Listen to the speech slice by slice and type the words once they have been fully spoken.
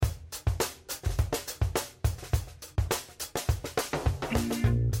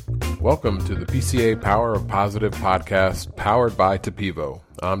Welcome to the PCA Power of Positive podcast, powered by TPIVO.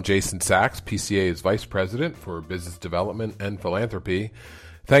 I'm Jason Sachs, PCA's Vice President for Business Development and Philanthropy.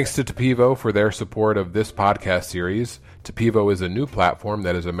 Thanks to TPIVO for their support of this podcast series. TPIVO is a new platform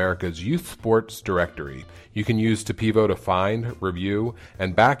that is America's youth sports directory. You can use TPIVO to find, review,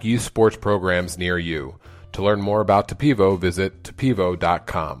 and back youth sports programs near you. To learn more about TPIVO, visit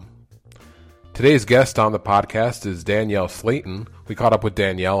tpivo.com. Today's guest on the podcast is Danielle Slaton. We caught up with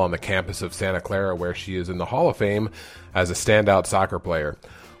Danielle on the campus of Santa Clara, where she is in the Hall of Fame as a standout soccer player.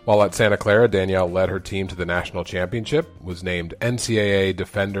 While at Santa Clara, Danielle led her team to the national championship, was named NCAA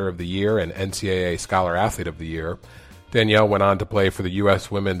Defender of the Year and NCAA Scholar Athlete of the Year. Danielle went on to play for the U.S.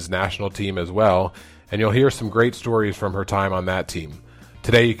 women's national team as well, and you'll hear some great stories from her time on that team.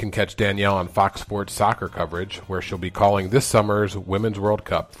 Today you can catch Danielle on Fox Sports soccer coverage, where she'll be calling this summer's Women's World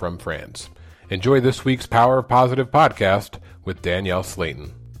Cup from France. Enjoy this week's Power of Positive podcast with Danielle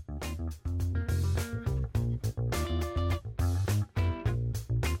Slaton.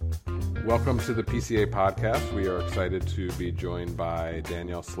 Welcome to the PCA podcast. We are excited to be joined by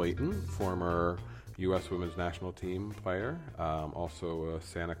Danielle Slaton, former U.S. Women's National Team player, also a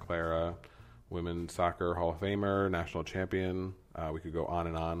Santa Clara Women's Soccer Hall of Famer, national champion. We could go on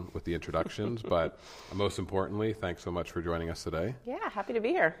and on with the introductions, but most importantly, thanks so much for joining us today. Yeah, happy to be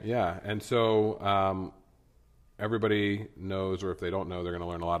here. Yeah, and so everybody knows, or if they don't know, they're going to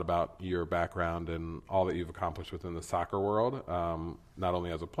learn a lot about your background and all that you've accomplished within the soccer world, not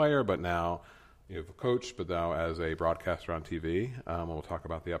only as a player, but now you've a coach, but now as a broadcaster on TV. And we'll talk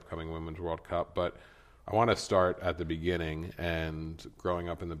about the upcoming Women's World Cup, but I want to start at the beginning. And growing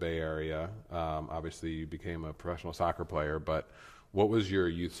up in the Bay Area, obviously you became a professional soccer player, but what was your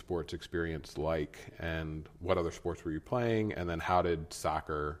youth sports experience like, and what other sports were you playing, and then how did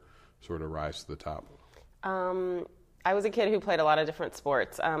soccer sort of rise to the top? I was a kid who played a lot of different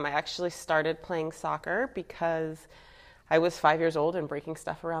sports. I actually started playing soccer because I was 5 years old and breaking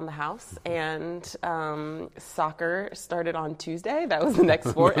stuff around the house, and soccer started on Tuesday. That was the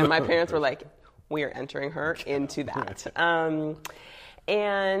next sport, and my parents were like, we are entering her into that.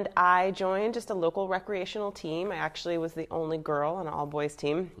 And I joined just a local recreational team. I actually was the only girl on an all-boys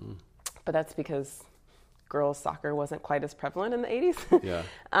team, but that's because girls' soccer wasn't quite as prevalent in the 80s.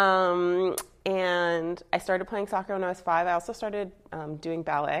 Yeah. And I started playing soccer when I was 5. I also started doing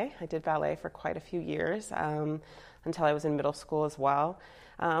ballet. I did ballet for quite a few years until I was in middle school as well.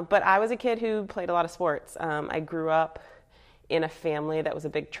 But I was a kid who played a lot of sports. I grew up in a family that was a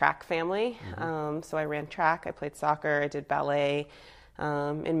big track family. So I ran track, I played soccer, I did ballet.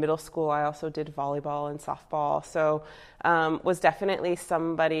 In middle school, I also did volleyball and softball. So was definitely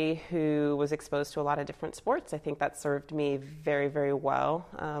somebody who was exposed to a lot of different sports. I think that served me very, very well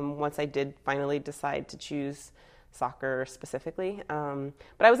once I did finally decide to choose soccer specifically. But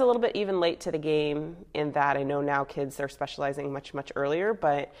I was a little bit even late to the game in that I know now kids are specializing much, much earlier,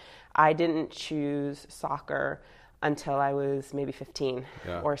 but I didn't choose soccer until I was maybe 15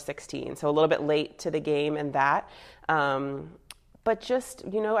 or 16. So a little bit late to the game in that. But just,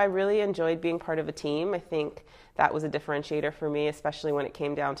 I really enjoyed being part of a team. I think that was a differentiator for me, especially when it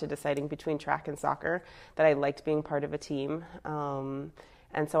came down to deciding between track and soccer, that I liked being part of a team. And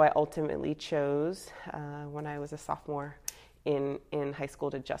so I ultimately chose, when I was a sophomore in high school,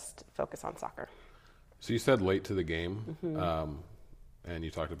 to just focus on soccer. So you said late to the game, and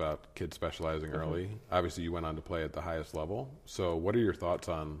you talked about kids specializing early. Obviously, you went on to play at the highest level. So what are your thoughts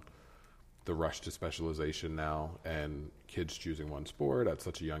on the rush to specialization now and kids choosing one sport at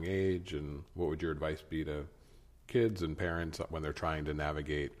such a young age? And what would your advice be to kids and parents when they're trying to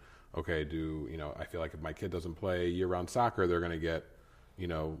navigate, okay, I feel like if my kid doesn't play year-round soccer, they're going to get,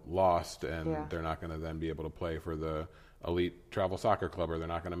 lost, and they're not going to then be able to play for the elite travel soccer club, or they're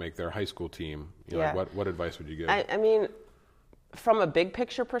not going to make their high school team. What advice would you give? I mean, from a big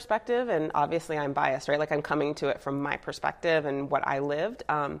picture perspective, and obviously I'm biased, right? Like I'm coming to it from my perspective and what I lived.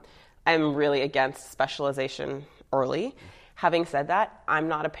 I'm really against specialization early. Having said that, I'm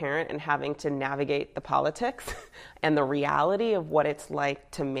not a parent, and having to navigate the politics and the reality of what it's like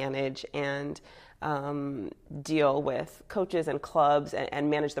to manage and deal with coaches and clubs and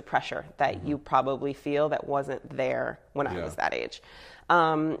manage the pressure that you probably feel that wasn't there when I was that age.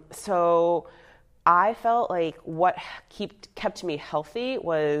 So I felt like what kept me healthy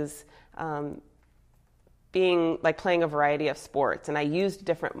was playing a variety of sports, and I used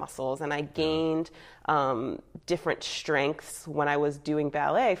different muscles, and I gained different strengths when I was doing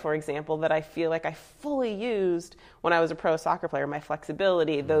ballet, for example, that I feel like I fully used when I was a pro soccer player. My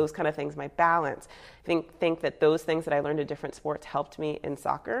flexibility, those kind of things, my balance. I think that those things that I learned in different sports helped me in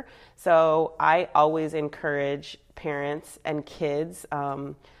soccer. So I always encourage parents and kids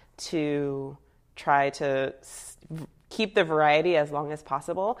to try to keep the variety as long as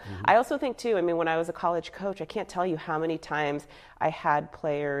possible. Mm-hmm. I also think too, I mean, when I was a college coach, I can't tell you how many times I had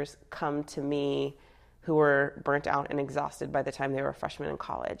players come to me who were burnt out and exhausted by the time they were freshmen in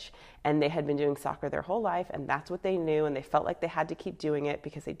college. And they had been doing soccer their whole life, and that's what they knew, and they felt like they had to keep doing it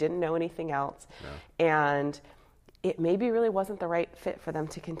because they didn't know anything else. Yeah. And it maybe really wasn't the right fit for them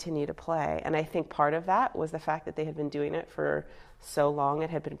to continue to play. And I think part of that was the fact that they had been doing it for so long,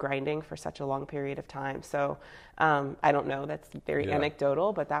 it had been grinding for such a long period of time. So I don't know, that's very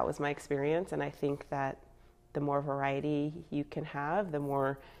anecdotal, but that was my experience. And I think that the more variety you can have, the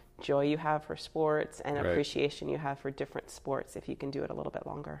more joy you have for sports and appreciation you have for different sports if you can do it a little bit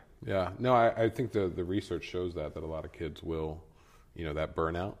longer. Yeah, no, I think the research shows that a lot of kids will, that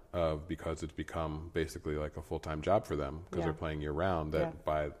burnout because it's become basically like a full-time job for them because they're playing year round,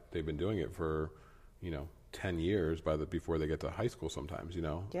 they've been doing it for, 10 years before they get to high school sometimes,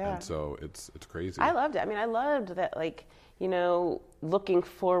 and so it's crazy. I loved it. I mean, I loved that, looking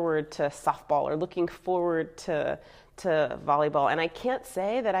forward to softball or looking forward to volleyball. And I can't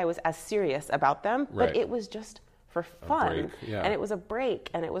say that I was as serious about them, but it was just for fun. And it was a break,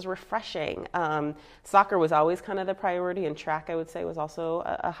 and it was refreshing. Soccer was always kind of the priority, and track, I would say, was also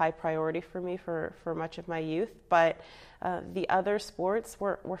a high priority for me for much of my youth. But the other sports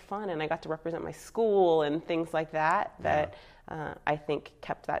were fun, and I got to represent my school and things like that I think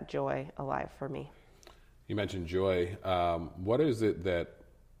kept that joy alive for me. You mentioned joy. What is it that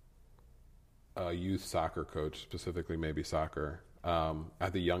a youth soccer coach, specifically maybe soccer,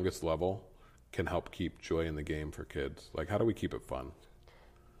 at the youngest level can help keep joy in the game for kids? Like, how do we keep it fun?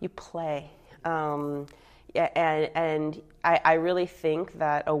 You play. And I really think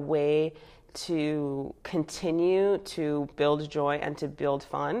that a way to continue to build joy and to build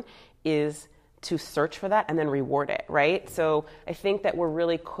fun is to search for that and then reward it, right? So I think that we're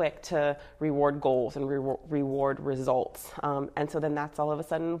really quick to reward goals and reward results. And so then that's all of a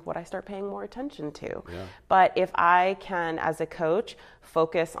sudden what I start paying more attention to. Yeah. But if I can, as a coach,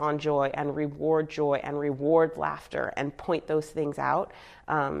 focus on joy and reward laughter and point those things out,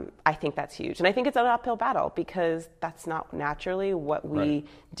 I think that's huge. And I think it's an uphill battle because that's not naturally what we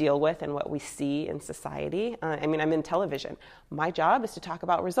deal with and what we see in society. I mean, I'm in television. My job is to talk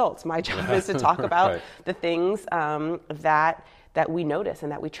about results. My job is to talk about the things that we notice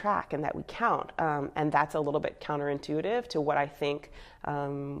and that we track and that we count. And that's a little bit counterintuitive to what I think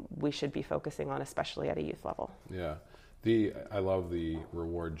we should be focusing on, especially at a youth level. Yeah. I love the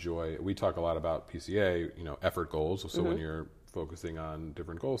reward joy. We talk a lot about PCA, effort goals. So when you're focusing on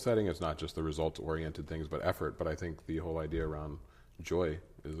different goal setting, it's not just the results-oriented things, but effort. But I think the whole idea around joy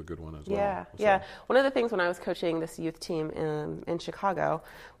is a good one as well. Yeah. One of the things when I was coaching this youth team in Chicago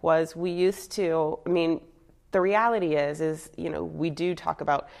was we used to, the reality is, we do talk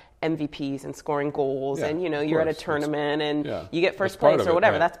about MVPs and scoring goals and, you're at a tournament and you get first place or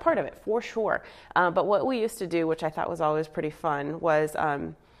whatever. That's part of it, for sure. But what we used to do, which I thought was always pretty fun, was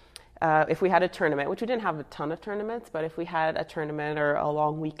if we had a tournament, which we didn't have a ton of tournaments, but if we had a tournament or a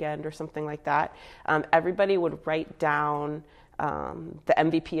long weekend or something like that, everybody would write down the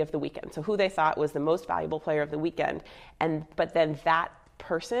MVP of the weekend. So who they thought was the most valuable player of the weekend. But then that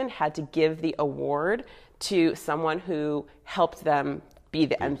person had to give the award to someone who helped them be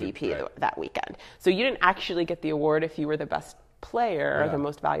the MVP that weekend. So you didn't actually get the award if you were the best player or the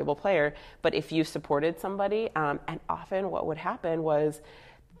most valuable player, but if you supported somebody, and often what would happen was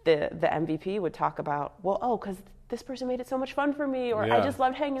the MVP would talk about, because this person made it so much fun for me, or I just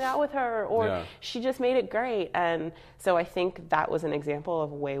loved hanging out with her, or she just made it great. And so I think that was an example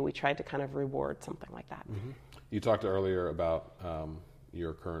of a way we tried to kind of reward something like that. Mm-hmm. You talked earlier about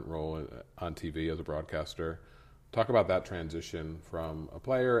your current role on TV as a broadcaster. Talk about that transition from a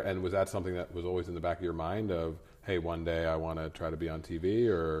player, and was that something that was always in the back of your mind of, hey, one day I want to try to be on TV,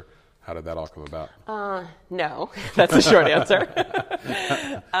 or how did that all come about? No, that's the short answer.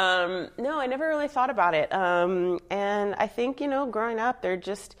 No, I never really thought about it. And I think, growing up, you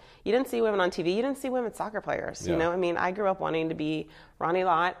didn't see women on TV. You didn't see women soccer players. I grew up wanting to be Ronnie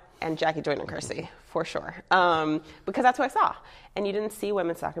Lott and Jackie Joyner-Kersee, for sure, because that's what I saw. And you didn't see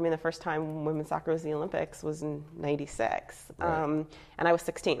women's soccer. The first time women's soccer was the Olympics was in '96, and I was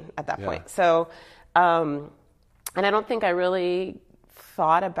 16 at that point. So, and I don't think I really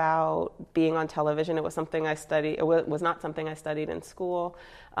thought about being on television. It was something I studied. It was not something I studied in school,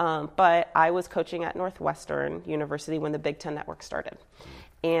 but I was coaching at Northwestern University when the Big Ten Network started,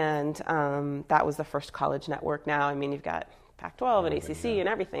 and that was the first college network. Now, you've got Pac-12 and ACC and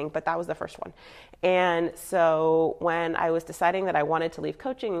everything, but that was the first one. And so when I was deciding that I wanted to leave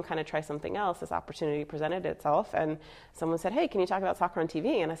coaching and kind of try something else, this opportunity presented itself, and someone said, hey, can you talk about soccer on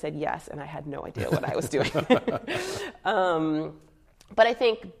TV? And I said yes, and I had no idea what I was doing. But I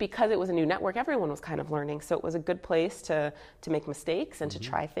think because it was a new network, everyone was kind of learning. So it was a good place to make mistakes and to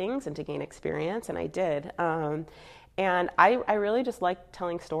try things and to gain experience, and I did. And I really just like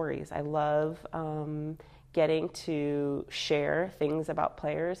telling stories. I love getting to share things about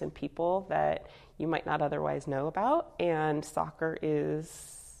players and people that you might not otherwise know about. And soccer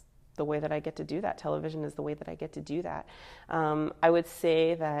is the way that I get to do that. Television is the way that I get to do that. I would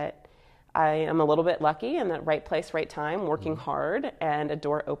say that I am a little bit lucky in that right place, right time, working hard, and a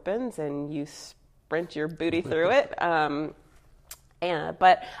door opens and you sprint your booty through it.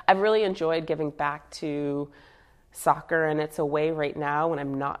 But I've really enjoyed giving back to soccer, and it's a way right now when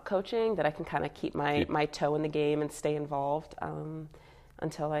I'm not coaching that I can kind of keep my toe in the game and stay involved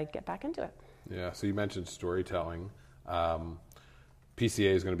until I get back into it. Yeah, so you mentioned storytelling.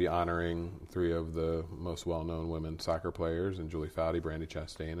 PCA is going to be honoring 3 of the most well-known women soccer players, and Julie Foudy, Brandi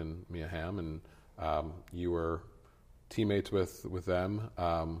Chastain, and Mia Hamm, and you were teammates with them.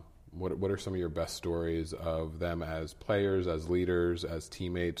 What are some of your best stories of them as players, as leaders, as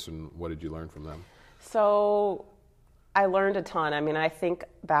teammates, and what did you learn from them? So I learned a ton. I mean, I think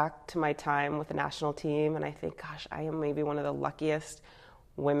back to my time with the national team, and I think, gosh, I am maybe one of the luckiest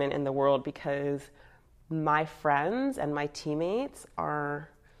women in the world because my friends and my teammates are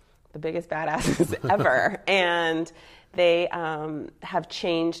the biggest badasses ever. And they have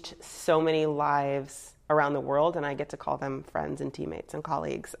changed so many lives around the world, and I get to call them friends and teammates and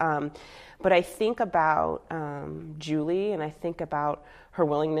colleagues. But I think about Julie, and I think about her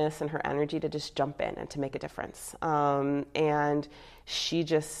willingness and her energy to just jump in and to make a difference. And she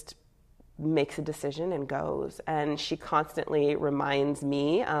just makes a decision and goes. And she constantly reminds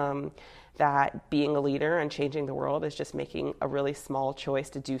me that being a leader and changing the world is just making a really small choice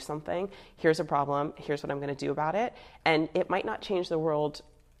to do something. Here's a problem. Here's what I'm going to do about it. And it might not change the world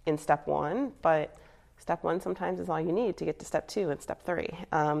in step 1, but step 1 sometimes is all you need to get to step 2 and step 3.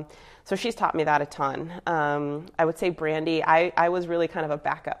 So she's taught me that a ton. I would say Brandi, I was really kind of a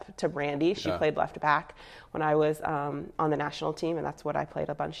backup to Brandi. She played left back when I was on the national team, and that's what I played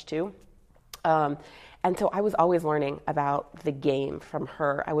a bunch too. And so I was always learning about the game from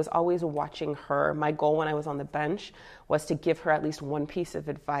her. I was always watching her. My goal when I was on the bench was to give her at least one piece of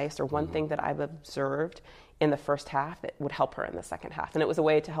advice or one thing that I've observed in the first half that would help her in the second half. And it was a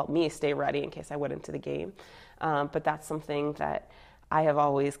way to help me stay ready in case I went into the game. But that's something that I have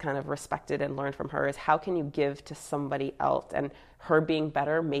always kind of respected and learned from her is how can you give to somebody else? And her being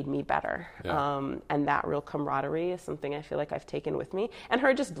better made me better. Yeah. And that real camaraderie is something I feel like I've taken with me. And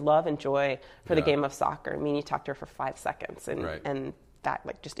her just love and joy for the game of soccer. I mean, you talk to her for 5 seconds and that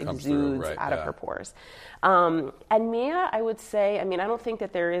like just exudes out of her pores. And Mia, I would say, I mean, I don't think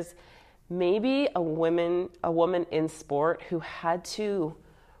that there is maybe a woman in sport who had to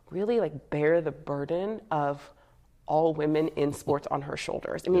really like bear the burden of all women in sports on her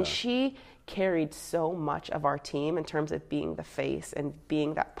shoulders. I mean, she carried so much of our team in terms of being the face and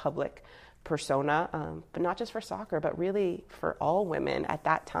being that public persona, but not just for soccer, but really for all women at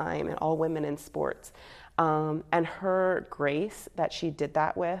that time and all women in sports. And her grace that she did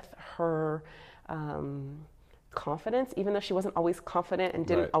that with, her confidence, even though she wasn't always confident and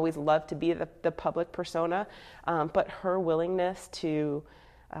didn't always love to be the public persona, but her willingness to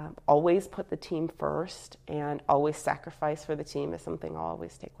always put the team first and always sacrifice for the team is something I'll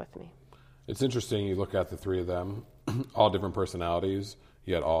always take with me. It's interesting, you look at the 3 of them, all different personalities,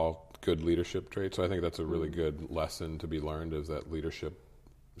 yet all good leadership traits. So I think that's a really good lesson to be learned, is that leadership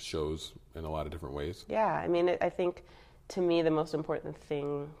shows in a lot of different ways. Yeah, I mean, I think to me the most important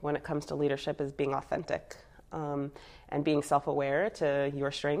thing when it comes to leadership is being authentic and being self-aware to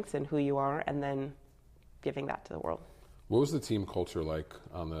your strengths and who you are, and then giving that to the world. What was the team culture like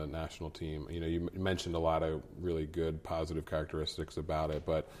on the national team? You know, you mentioned a lot of really good, positive characteristics about it,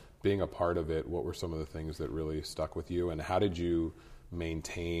 but being a part of it, what were some of the things that really stuck with you, and how did you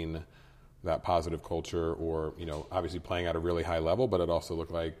maintain that positive culture? Or, you know, obviously playing at a really high level, but it also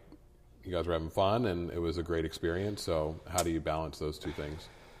looked like you guys were having fun and it was a great experience. So how do you balance those 2 things?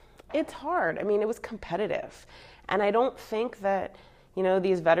 It's hard. I mean, it was competitive. And I don't think that, you know,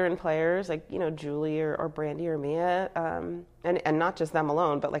 these veteran players like, you know, Julie or Brandi or Mia, and not just them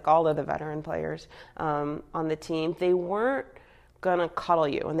alone, but like all of the veteran players on the team, they weren't going to cuddle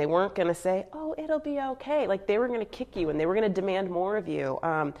you and they weren't going to say, oh, it'll be okay. Like they were going to kick you and they were going to demand more of you.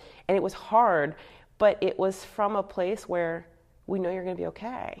 And it was hard, but it was from a place where we know you're going to be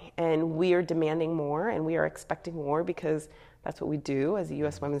okay. And we are demanding more and we are expecting more because That's what we do as a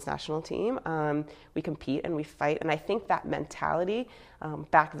U.S. women's national team. We compete and we fight. And I think that mentality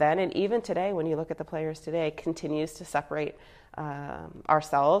back then and even today, when you look at the players today, continues to separate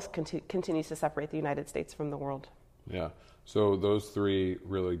ourselves, continues to separate the United States from the world. Yeah. So those three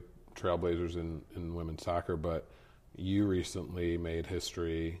really trailblazers in women's soccer, but you recently made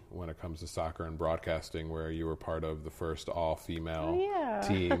history when it comes to soccer and broadcasting, where you were part of the first all-female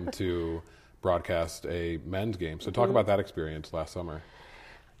team to broadcast a men's game. So talk about that experience last summer.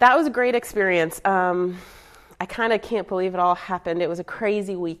 That was a great experience. I kind of can't believe it all happened. It was a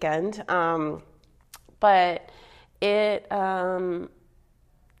crazy weekend, but it was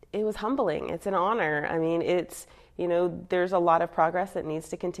humbling. It's an honor. I mean, there's a lot of progress that needs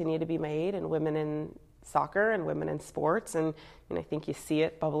to continue to be made in women in soccer and women in sports, and I think you see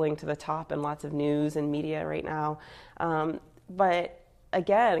it bubbling to the top in lots of news and media right now. But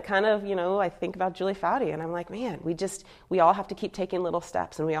again, kind of, I think about Julie Foudy, and I'm like, man, we all have to keep taking little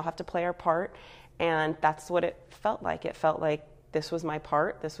steps, and we all have to play our part, and that's what it felt like. It felt like this was my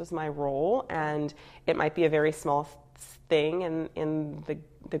part, this was my role, and it might be a very small thing in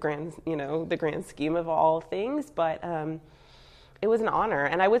the grand, the grand scheme of all things, but it was an honor.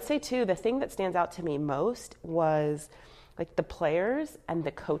 And I would say too, the thing that stands out to me most was like the players and the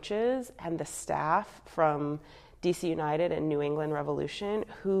coaches and the staff from DC United and New England Revolution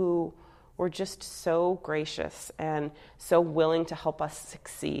who were just so gracious and so willing to help us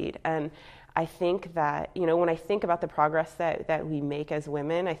succeed. And I think that, when I think about the progress that we make as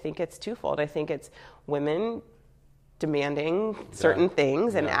women, I think it's twofold. I think it's women demanding certain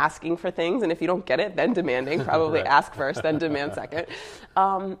things and asking for things, and if you don't get it, then demanding. Probably ask first, then demand second.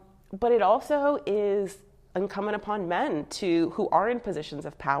 But it also is incumbent upon men who are in positions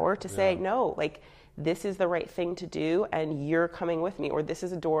of power to say, no, like, this is the right thing to do, and you're coming with me, or this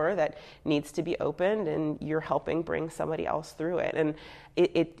is a door that needs to be opened, and you're helping bring somebody else through it. And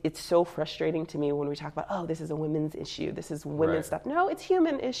it's so frustrating to me when we talk about, oh, this is a women's issue, this is women's stuff. No, it's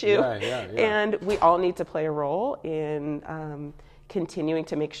human issue. And we all need to play a role in continuing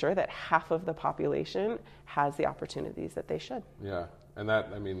to make sure that half of the population has the opportunities that they should. Yeah, and that,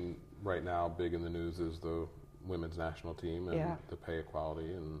 right now, big in the news is the women's national team and the pay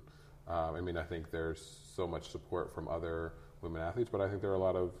equality. And I think there's so much support from other women athletes, but I think there are a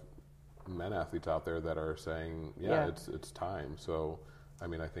lot of men athletes out there that are saying, it's time. So,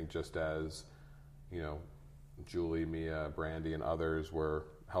 I think just as, Julie, Mia, Brandy, and others were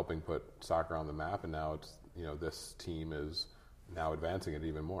helping put soccer on the map, and now it's, this team is now advancing it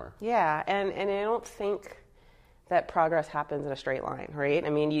even more. Yeah, and I don't think that progress happens in a straight line, right?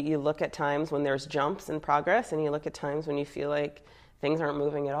 You look at times when there's jumps in progress, and you look at times when you feel like things aren't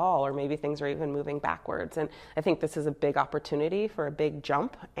moving at all, or maybe things are even moving backwards. And I think this is a big opportunity for a big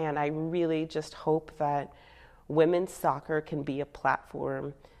jump, and I really just hope that women's soccer can be a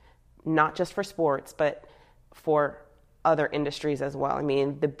platform, not just for sports, but for other industries as well.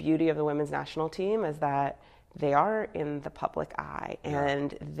 The beauty of the women's national team is that they are in the public eye,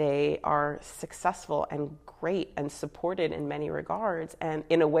 and they are successful and great and supported in many regards, and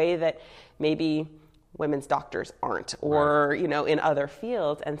in a way that maybe women's doctors aren't, or in other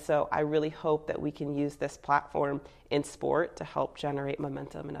fields. And so I really hope that we can use this platform in sport to help generate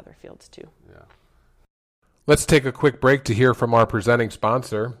momentum in other fields too. Yeah. Let's take a quick break to hear from our presenting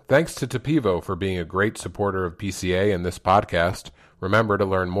sponsor. Thanks to Tapivo for being a great supporter of PCA and this podcast. Remember, to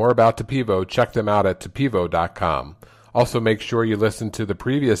learn more about Tapivo, check them out at tapivo.com. Also, make sure you listen to the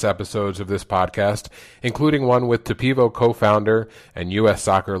previous episodes of this podcast, including one with Tapivo co-founder and U.S.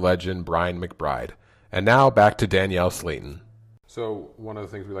 soccer legend Brian McBride. And now back to Danielle Slaton. So one of the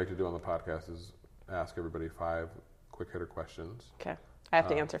things we like to do on the podcast is ask everybody 5 quick hitter questions. Okay. I have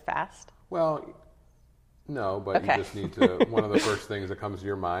to answer fast? Well, no, but you just need to, one of the first things that comes to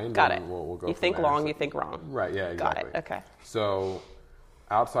your mind. Got it. We'll go you think there. long, you think wrong. Right, yeah, exactly. Got it, okay. So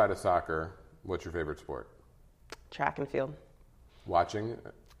outside of soccer, what's your favorite sport? Track and field. Watching?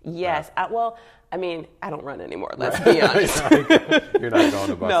 Yes. I don't run anymore. Let's be honest. You're not going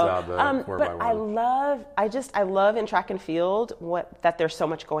to bust out the 4x1. But I love in track and field that there's so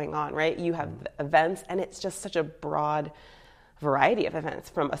much going on, right? You have events, and it's just such a broad variety of events,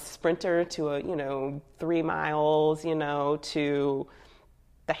 from a sprinter to a 3 miles, to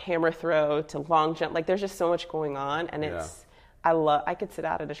the hammer throw to long jump. Like, there's just so much going on, and I could sit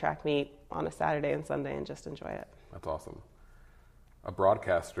out at a track meet on a Saturday and Sunday and just enjoy it. That's awesome. A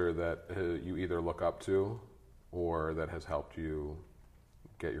broadcaster that you either look up to or that has helped you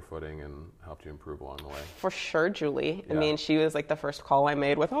get your footing and helped you improve along the way? For sure, Julie. Yeah. I mean, she was like the first call I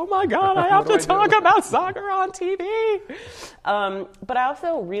made with, oh my God, I have to talk about soccer on TV. But I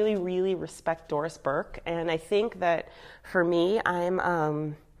also really, really respect Doris Burke. And I think that for me,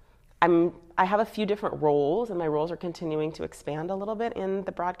 I have a few different roles, and my roles are continuing to expand a little bit in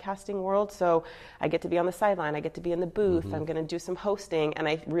the broadcasting world. So I get to be on the sideline, I get to be in the booth, I'm going to do some hosting, and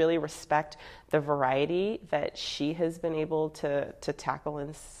I really respect the variety that she has been able to tackle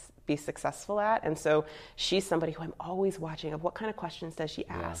and be successful at. And so she's somebody who I'm always watching of what kind of questions does she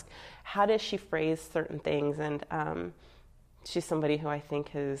ask? How does she phrase certain things? And she's somebody who I think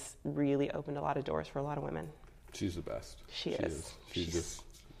has really opened a lot of doors for a lot of women. She's the best. She is.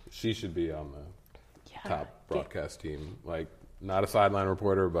 She should be on the top broadcast team. Like, not a sideline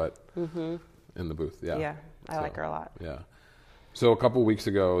reporter, but in the booth. Yeah. I like her a lot. Yeah. So a couple weeks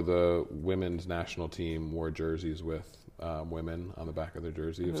ago, the women's national team wore jerseys with women on the back of their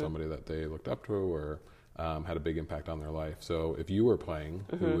jersey of somebody that they looked up to or had a big impact on their life. So if you were playing,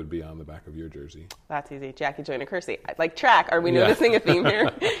 who would be on the back of your jersey? That's easy. Jackie Joyner Kersey. Like track. Are we noticing a theme here?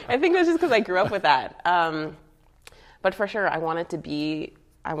 I think that's just because I grew up with that. But for sure, I wanted to be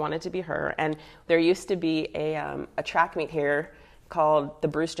her. And there used to be a track meet here called the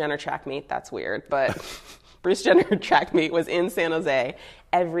Bruce Jenner track meet. That's weird, but Bruce Jenner track meet was in San Jose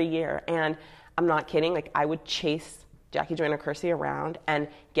every year. And I'm not kidding. Like, I would chase Jackie Joyner Kersey around and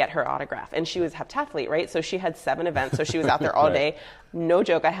get her autograph. And she was a heptathlete, right? So she had 7 events. So she was out there all day. No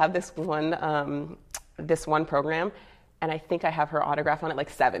joke. I have this one program, and I think I have her autograph on it like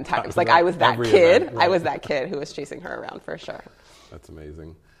 7 times. Like, I was that kid. Event, right. I was that kid who was chasing her around for sure. That's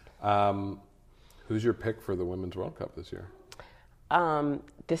amazing. Who's your pick for the Women's World Cup this year?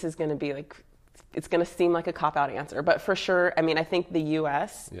 This is going to be like, it's going to seem like a cop-out answer, but for sure, I mean, I think the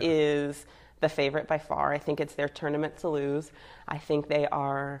U.S. is the favorite by far. I think it's their tournament to lose. I think they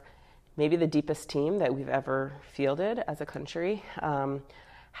are maybe the deepest team that we've ever fielded as a country.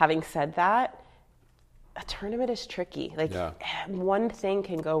 Having said that, a tournament is tricky. Like, one thing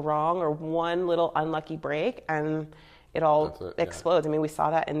can go wrong or one little unlucky break, and it all explodes. I mean, we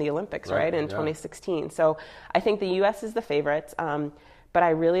saw that in the Olympics, right, in 2016. So I think the U.S. is the favorites, but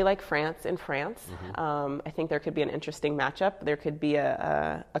I really like France in France. I think there could be an interesting matchup. There could be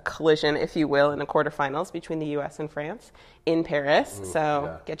a collision, if you will, in the quarterfinals between the U.S. and France in Paris.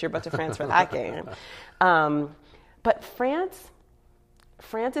 Get your butt to France for that game. But France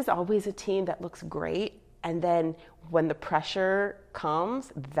is always a team that looks great, and then when the pressure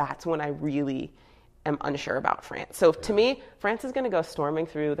comes, that's when I really am unsure about France. So to me, France is going to go storming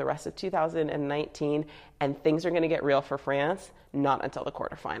through the rest of 2019, and things are going to get real for France not until the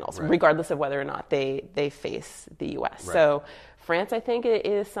quarterfinals, regardless of whether or not they face the U.S. So France, I think,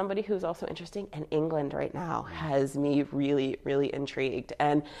 is somebody who's also interesting, and England right now has me really, really intrigued.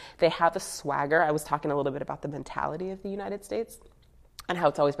 And they have a swagger. I was talking a little bit about the mentality of the United States and how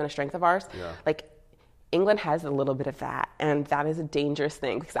it's always been a strength of ours. Like, England has a little bit of that, and that is a dangerous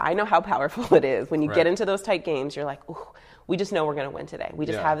thing because I know how powerful it is. When you get into those tight games, you're like, ooh, we just know we're going to win today. We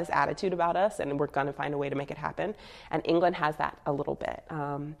just have this attitude about us, and we're going to find a way to make it happen. And England has that a little bit.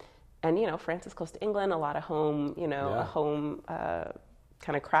 And, you know, France is close to England, a lot of home, a home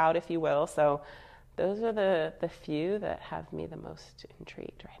kind of crowd, if you will. So those are the few that have me the most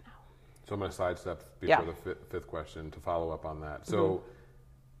intrigued right now. So I'm going to sidestep before the fifth question to follow up on that. So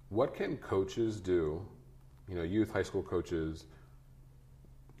what can coaches do, youth, high school coaches,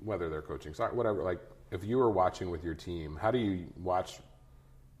 whether they're coaching soccer, whatever, like if you were watching with your team, how do you watch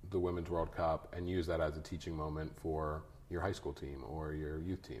the Women's World Cup and use that as a teaching moment for your high school team or your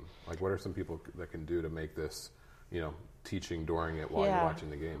youth team? Like, what are some people that can do to make this, teaching during it while you're watching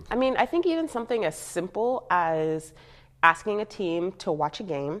the games? I mean, I think even something as simple as asking a team to watch a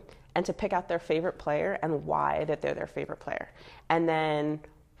game and to pick out their favorite player and why that they're their favorite player. And then,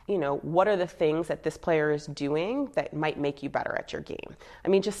 what are the things that this player is doing that might make you better at your game? I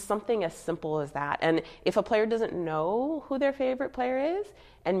mean, just something as simple as that. And if a player doesn't know who their favorite player is,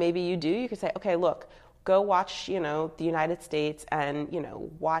 and maybe you do, you could say, okay, look, go watch, the United States and,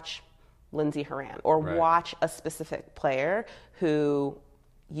 watch Lindsey Horan or watch a specific player who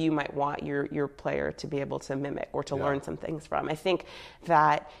you might want your player to be able to mimic or to learn some things from. I think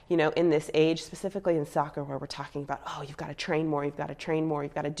that, in this age, specifically in soccer where we're talking about, you've got to train more, you've got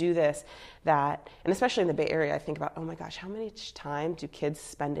to do this, that, and especially in the Bay Area, I think about, oh my gosh, how much time do kids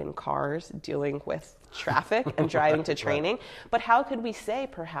spend in cars dealing with traffic and driving to training? But how could we say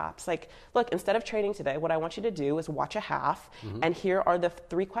perhaps, like, look, instead of training today, what I want you to do is watch a half, and here are the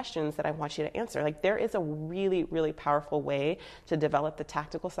 3 questions that I want you to answer. Like, there is a really, really powerful way to develop the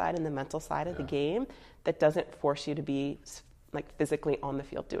tactical side and the mental side of the game that doesn't force you to be like physically on the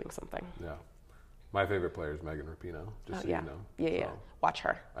field doing something. Yeah. My favorite player is Megan Rapinoe, just so you know. Yeah. Watch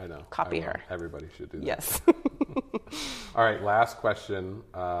her. I know. Copy her. Everybody should do that. Yes. All right, last question.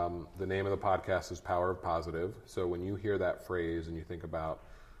 The name of the podcast is Power of Positive. So when you hear that phrase and you think about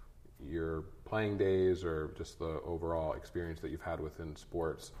your playing days or just the overall experience that you've had within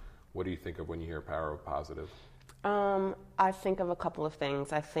sports, what do you think of when you hear Power of Positive? I think of a couple of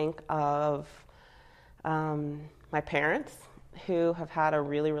things. I think of my parents, who have had a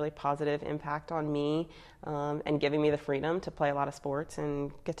really, really positive impact on me and giving me the freedom to play a lot of sports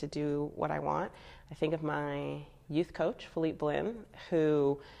and get to do what I want. I think of my youth coach, Philippe Blinn,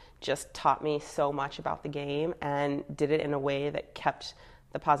 who just taught me so much about the game and did it in a way that kept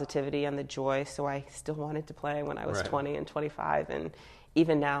the positivity and the joy, so I still wanted to play when I was 20 and 25, and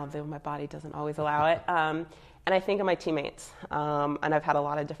even now, though my body doesn't always allow it. And I think of my teammates, and I've had a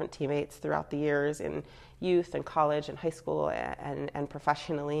lot of different teammates throughout the years in youth and college and high school and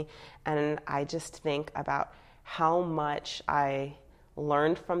professionally, and I just think about how much I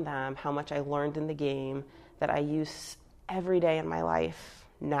learned from them, how much I learned in the game that I use every day in my life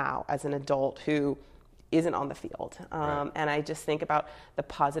now as an adult who isn't on the field. And I just think about the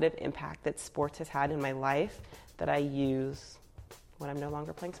positive impact that sports has had in my life that I use when I'm no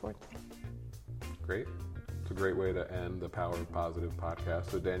longer playing sports. Great. It's a great way to end the Power of Positive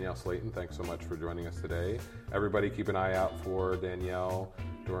podcast. So Danielle Slaton, thanks so much for joining us today. Everybody keep an eye out for Danielle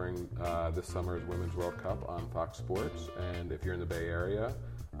during this summer's Women's World Cup on Fox Sports. And if you're in the Bay Area,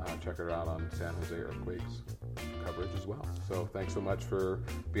 check her out on San Jose Earthquakes coverage as well. So thanks so much for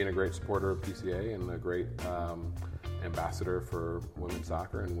being a great supporter of PCA and a great ambassador for women's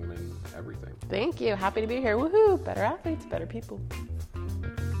soccer and women everything. Thank you. Happy to be here. Woohoo! Better athletes, better people.